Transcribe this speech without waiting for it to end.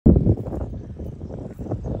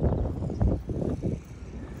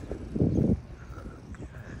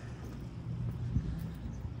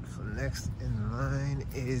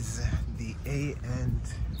is the A and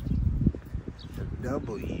the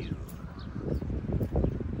W.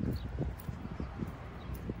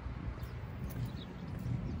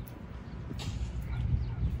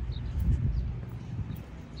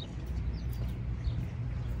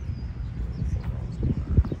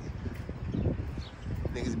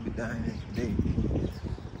 Niggas be dying today.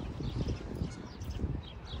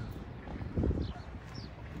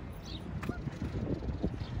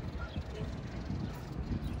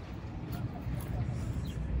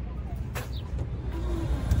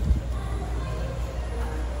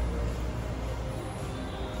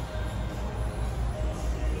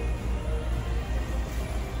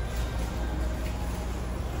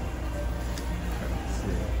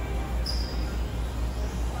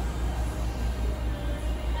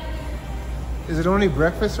 Is it only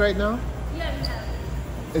breakfast right now? Yeah, we have.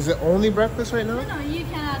 Is it only breakfast right now? No, you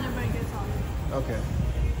can add a burger sauce. Okay.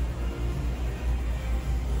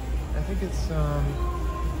 I think it's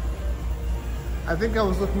I think I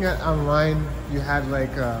was looking at online. You had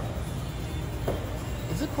like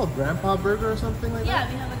is it called Grandpa Burger or something like that?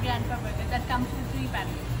 Yeah, we have a Grandpa burger that comes with 3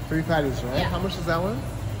 patties. 3 patties, right? Yeah. How much is that one?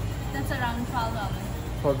 That's around $12.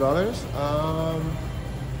 $12.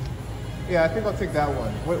 Yeah, I think I'll take that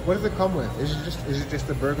one. What does it come with? Is it just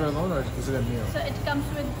the burger alone, or is it a meal? So it comes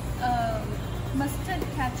with mustard,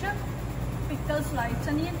 ketchup, pickles, sliced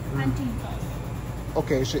onion, and tea sauce.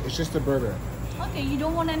 Okay, it's just a burger. Okay, you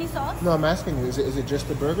don't want any sauce? No, I'm asking you. Is it just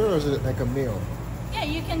a burger, or is it like a meal? Yeah,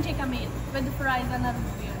 you can take a meal with the fries and a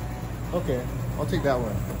root beer. Okay, I'll take that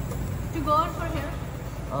one. To go out for here?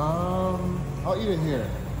 I'll eat it here.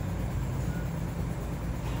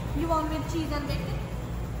 You want with cheese and bacon?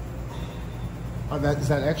 Oh, is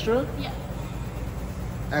that extra? Yeah.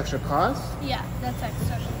 Extra cost? Yeah, that's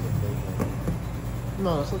extra.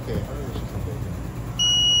 No, it's okay. I think it's just okay.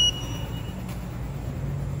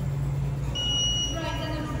 Fries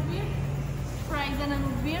and a root beer? Fries and a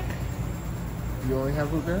root beer? You only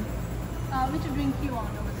have root beer? Which drink you want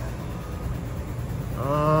over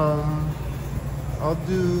there? I'll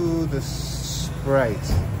do the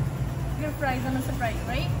Sprite. Your fries and a Sprite,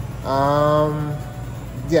 right?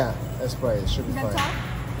 Yeah, that's Sprite. It should be That's fine. all?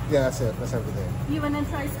 Yeah, that's it. That's everything. You wanna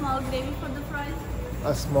try small gravy for the fries?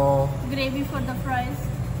 A small. Gravy for the fries?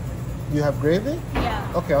 You have gravy?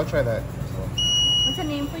 Yeah. Okay, I'll try that. as well. What's the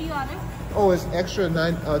name for you, order? Oh, it's extra $2. No,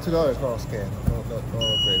 it's okay. No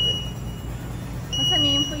gravy. What's the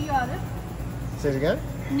name for you, order? Say it again.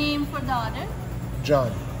 Name for the order?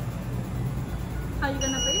 John. How you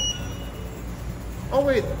gonna pay? Oh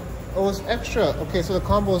wait. Oh, it's extra. Okay, so the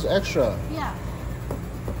combo is extra. Yeah.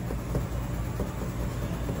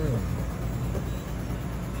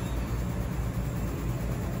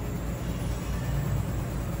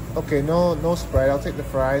 Okay, no Sprite. I'll take the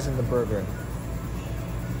fries and the burger.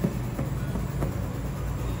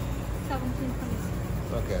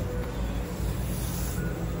 1726. Okay.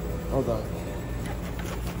 Hold on.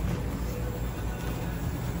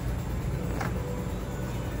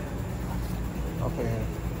 I'll pay here.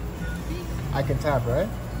 I can tap, right?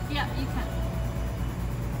 Yeah, you can.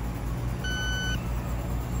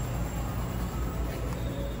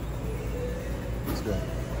 It's good.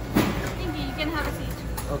 Thank you. You can have a seat.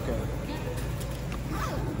 Okay.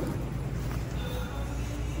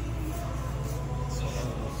 So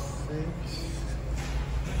I'll sit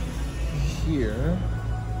here.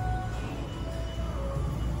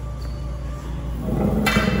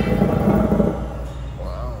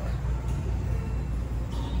 Wow.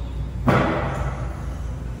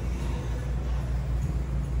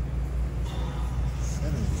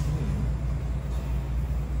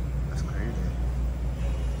 That's crazy.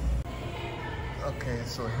 Okay,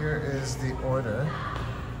 so here is the order.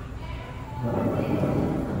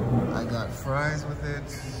 I got fries with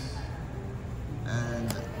it and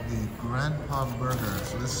the Grandpa Burger.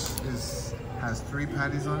 So this has 3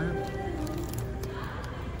 patties on it.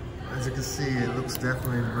 As you can see, it looks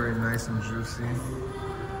definitely very nice and juicy.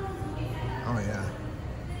 Oh yeah.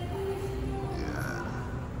 Yeah.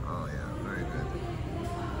 Oh yeah, very good.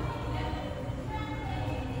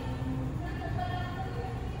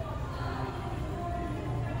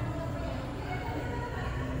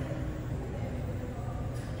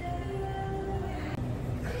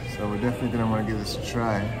 So we're definitely gonna want to give this a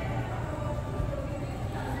try.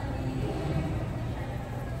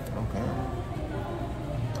 Okay.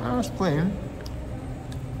 Oh, it's plain.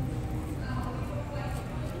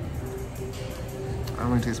 I don't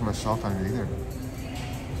really taste much salt on it either.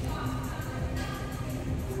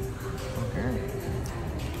 Okay.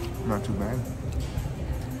 Not too bad.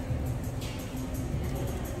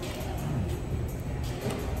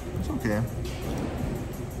 It's okay.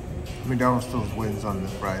 McDonald's still wins on the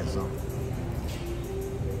fries though.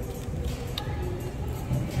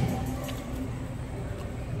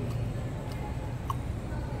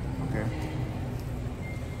 Okay.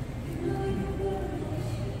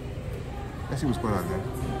 Let's see what's going on there.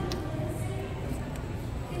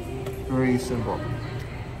 Very simple.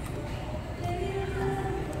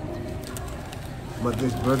 But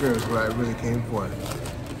this burger is what I really came for.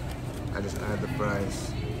 I just add the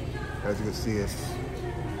fries. As you can see, it's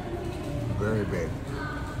very big.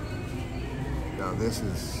 Now this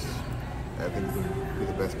is, I think, going to be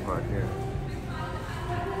the best part here.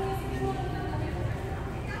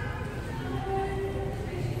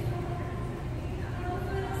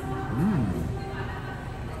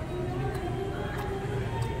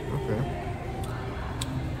 Okay.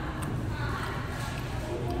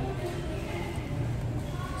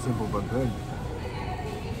 Simple but good.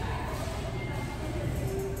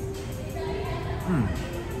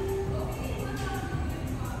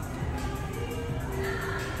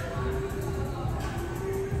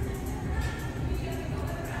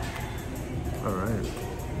 All right.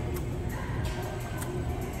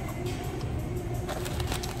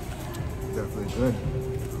 Definitely good.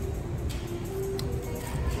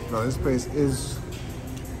 Now this place is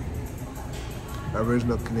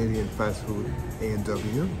original Canadian fast food,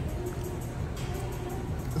 A&W.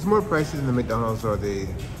 It's more pricey than the McDonald's or the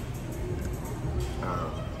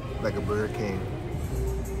like a Burger King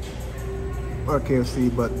or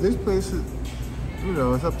KFC, but this place is, you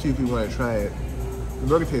know, it's up to you if you want to try it. The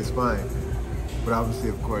burger tastes fine, but obviously,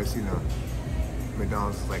 of course, you know,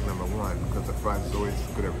 McDonald's is like number one because the fries is always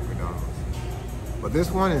good at McDonald's. But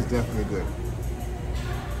this one is definitely good.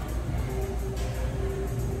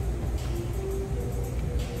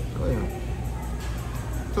 Oh yeah,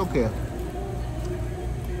 it's okay.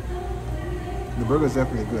 The burger's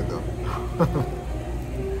definitely good though.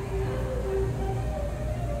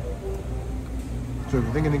 So if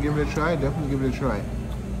you're thinking of giving it a try, definitely give it a try.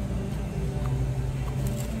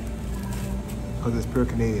 Because it's pure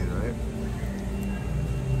Canadian, right?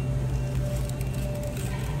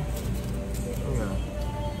 Oh yeah.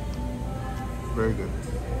 Very good.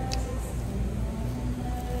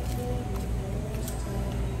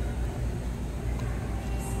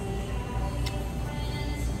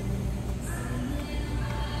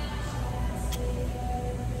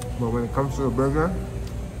 But when it comes to a burger,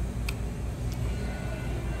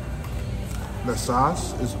 the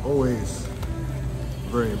sauce is always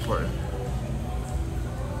very important.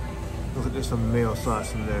 Looks like there's some mayo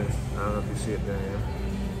sauce in there. I don't know if you see it there, yeah.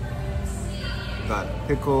 Got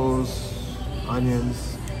pickles,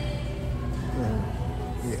 onions, and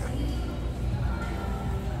yeah.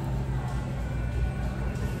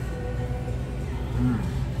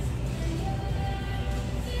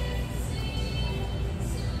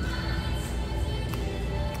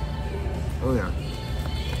 Oh yeah.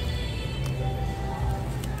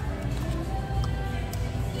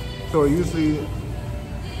 So usually,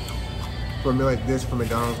 for a meal like this from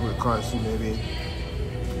McDonald's would cost you maybe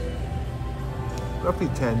roughly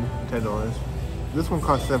 $10. This one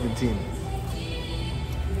costs $17.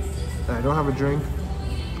 And I don't have a drink.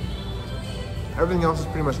 Everything else is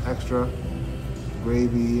pretty much extra.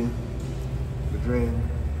 Gravy, the drink.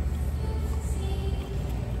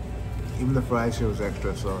 Even the fries here was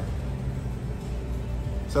extra, so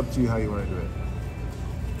it's up to you how you want to do it.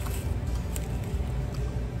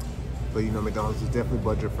 But you know, McDonald's is definitely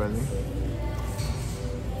budget friendly.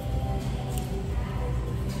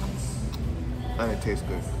 And it tastes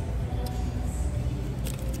good.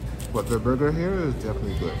 But their burger here is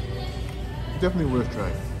definitely good. Definitely worth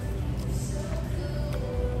trying.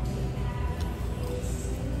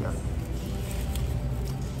 Yeah.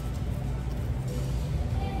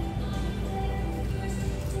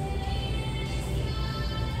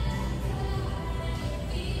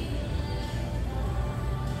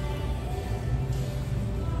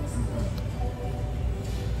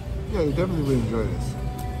 Yeah, you definitely will enjoy this.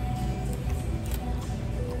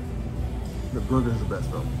 The burger is the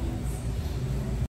best though.